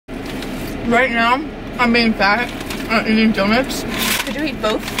Right now, I'm being fat. I'm eating donuts. Did you eat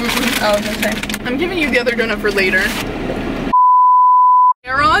both? Oh, okay. I'm giving you the other donut for later.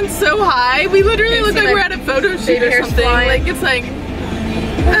 They're on so high. We literally look like we're at a photo shoot or something. Like, it's like...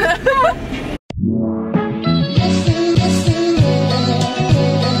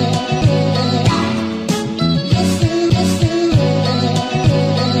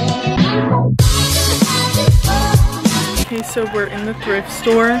 Okay, so we're in the thrift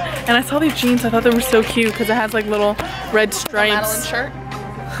store, and I saw these jeans. I thought they were so cute because it has like little red stripes. Madelaine shirt.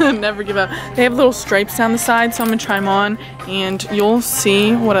 Never give up. They have little stripes down the side, so I'm gonna try them on, and you'll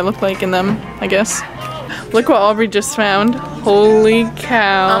see what I look like in them, I guess. Look what Aubrey just found. Holy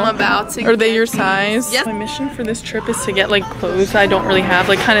cow. I'm about to. Are they your size? Yes. My mission for this trip is to get like clothes I don't really have,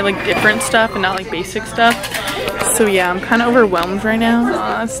 like kind of like different stuff and not like basic stuff. So yeah, I'm kind of overwhelmed right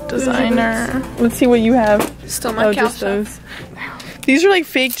now. It's designer. Let's see what you have. Still my couch. Just those. These are like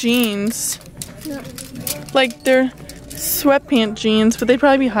fake jeans. Yeah. Like they're sweatpant jeans, but they'd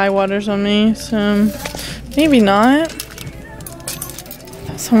probably be high waters on me, so maybe not.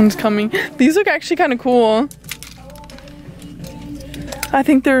 Someone's coming. These look actually kind of cool. I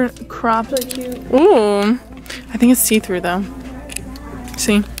think they're cropped. Really cute. Ooh, I think it's see-through though.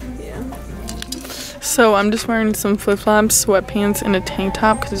 See? So I'm just wearing some flip-flops, sweatpants, and a tank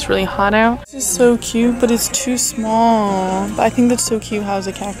top because it's really hot out. This is so cute, but it's too small. But I think that's so cute. How's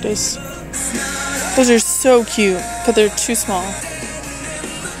a cactus? Those are so cute, but they're too small.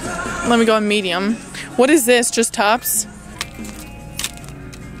 Let me go on medium. What is this? Just tops?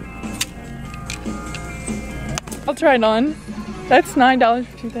 I'll try it on. That's $9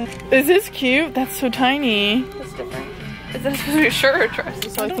 for 2 things. Is this cute? That's so tiny. That's different. Is this supposed to be a shirt or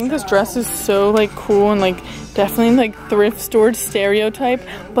dress? So I think this dress is so like cool and like definitely like thrift store stereotype,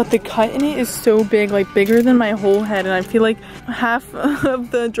 but the cut in it is so big, like bigger than my whole head, and I feel like half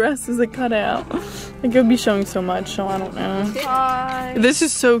of the dress is like cut out. Like it would be showing so much, so I don't know. Hi. This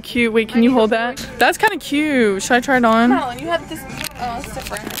is so cute. Wait, can you hold that? That's kind of cute. Should I try it on? No, and you have this. Oh, it's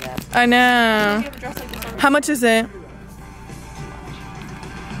different, I guess. I know. You have a dress like this on. How much is it?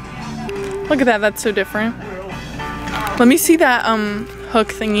 Look at that. That's so different. Let me see that hook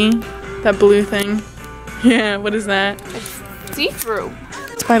thingy, that blue thing. Yeah, what is that? It's see-through.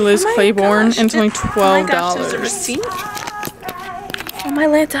 It's by Liz Claiborne, and it's only $12. Oh my gosh, there's a receipt. Oh my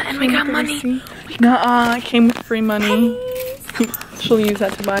Lanta, and we got money. Nuh-uh, it came with free money. She'll use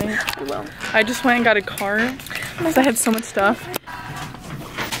that to buy it. I will. I just went and got a cart because I had so much stuff.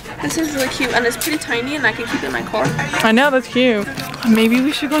 This is really cute, and it's pretty tiny, and I can keep it in my car. I know, that's cute. Maybe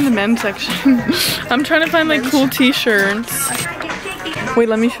we should go in the men's section. I'm trying to find like cool t-shirts. Wait,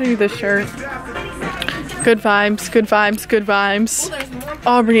 let me show you this shirt. Good vibes, good vibes, good vibes.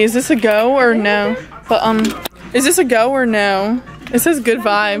 Aubrey, is this a go or no? But is this a go or no? It says good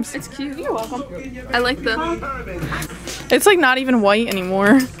vibes. It's cute. You're welcome. I like the... It's like not even white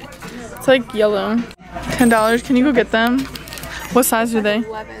anymore. It's like yellow. $10. Can you go get them? What size are they?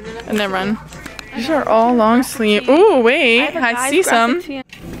 11. And then run. These are all long sleeve. Ooh, wait. I see some. Is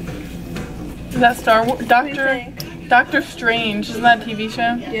that Star Wars? Doctor Strange. Isn't that a TV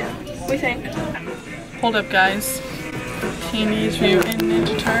show? Yeah. What do you think? Hold up, guys. Teenage Mutant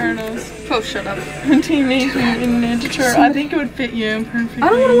Ninja Turtles. Oh, shut up. Teenage Mutant Ninja Turtles. I think it would fit you perfectly. I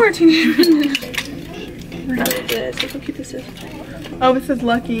don't want to wear Teenage Mutant Ninja. Look at this. Look how cute this is. Oh, it says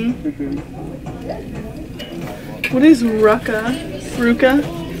Lucky. What is Ruka?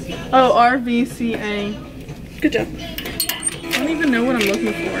 Oh, RVCA. Good job. I don't even know what I'm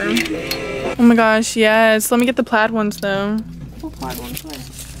looking for. Oh my gosh, yes. Let me get the plaid ones though. What plaid ones?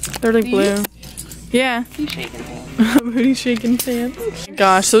 They're like blue. Yeah. Booty shaking pants. Booty shaking pants.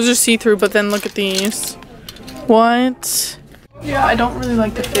 Gosh, those are see-through, but then look at these. What? Yeah, I don't really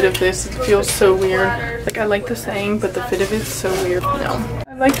like the fit of this. It feels so weird. Like I like the saying, but the fit of it's so weird. No.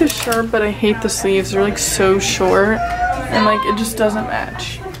 I like the shirt, but I hate the sleeves. They're like so short and like it just doesn't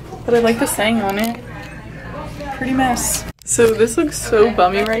match. But I like the saying on it. Pretty mess. So this looks so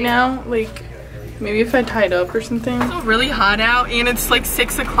bummy right now. Like maybe if I tie it up or something. It's really hot out and it's like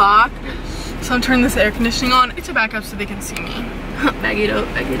 6 o'clock. So I'm turning this air conditioning on. It's a back up so they can see me. Bag it up,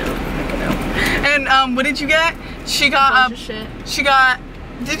 bag it up, bag it up. And what did you get? She got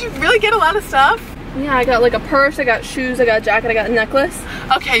did you really get a lot of stuff? Yeah, I got like a purse, I got shoes, I got a jacket, I got a necklace.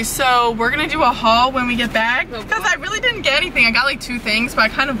 Okay, so we're gonna do a haul when we get back because I really didn't get anything. I got like 2 things, but I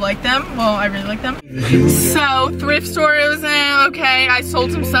kind of like them. Well, I really like them. So thrift store, it was okay. I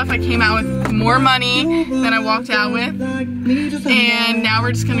sold some stuff. I came out with more money than I walked out with. And now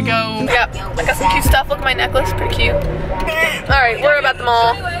we're just gonna go. Yep, I got some cute stuff. Look at my necklace, pretty cute. All right, we're about the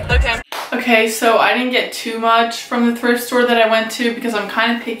mall. Okay. Okay, so I didn't get too much from the thrift store that I went to because I'm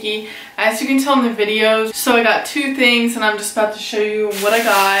kind of picky, as you can tell in the videos. So I got 2 things and I'm just about to show you what I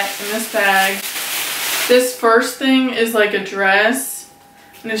got in this bag. This first thing is like a dress,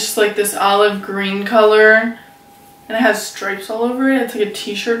 and it's just like this olive green color, and it has stripes all over it. It's like a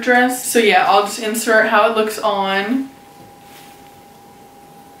t-shirt dress. So yeah, I'll just insert how it looks on.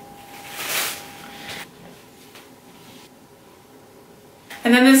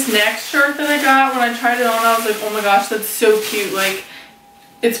 And then this next shirt that I got, when I tried it on, I was like, oh my gosh, that's so cute. Like,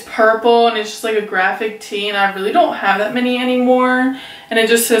 it's purple and it's just like a graphic tee, and I really don't have that many anymore. And it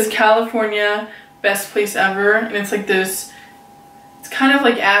just says California, best place ever. And it's like this, it's kind of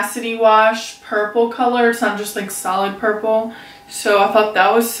like acidy wash purple color. It's not just like solid purple. So I thought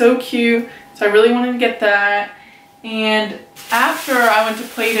that was so cute. So I really wanted to get that. And after I went to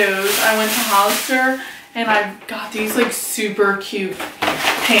Plato's, I went to Hollister, and I got these like super cute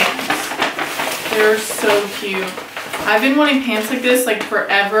pants. They're so cute. I've been wanting pants like this like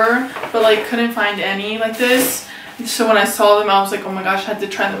forever, but like couldn't find any like this. So when I saw them, I was like, oh my gosh, I had to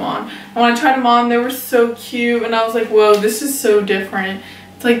try them on. And when I tried them on, they were so cute, and I was like, whoa, this is so different.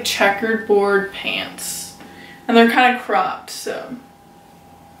 It's like checkered board pants, and they're kind of cropped. So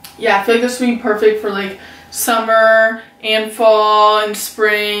yeah, I feel like this would be perfect for like summer and fall and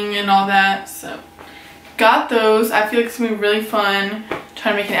spring and all that. So got those. I feel like it's gonna be really fun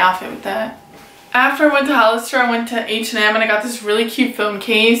trying to make an outfit with that. After I went to Hollister, I went to H&M, and I got this really cute phone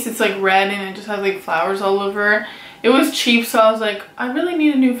case. It's like red and it just has like flowers all over. It was cheap, so I was like, I really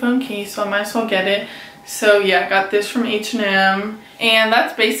need a new phone case, so I might as well get it. So yeah, I got this from H&M, and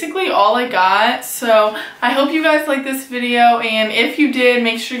that's basically all I got. So I hope you guys liked this video, and if you did,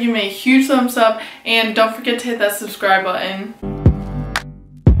 make sure you make a huge thumbs up, and don't forget to hit that subscribe button.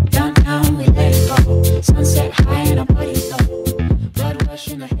 Downtown we let it go. Sunset high and our bodies low. Blood rush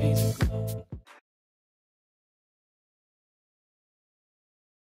in the haze.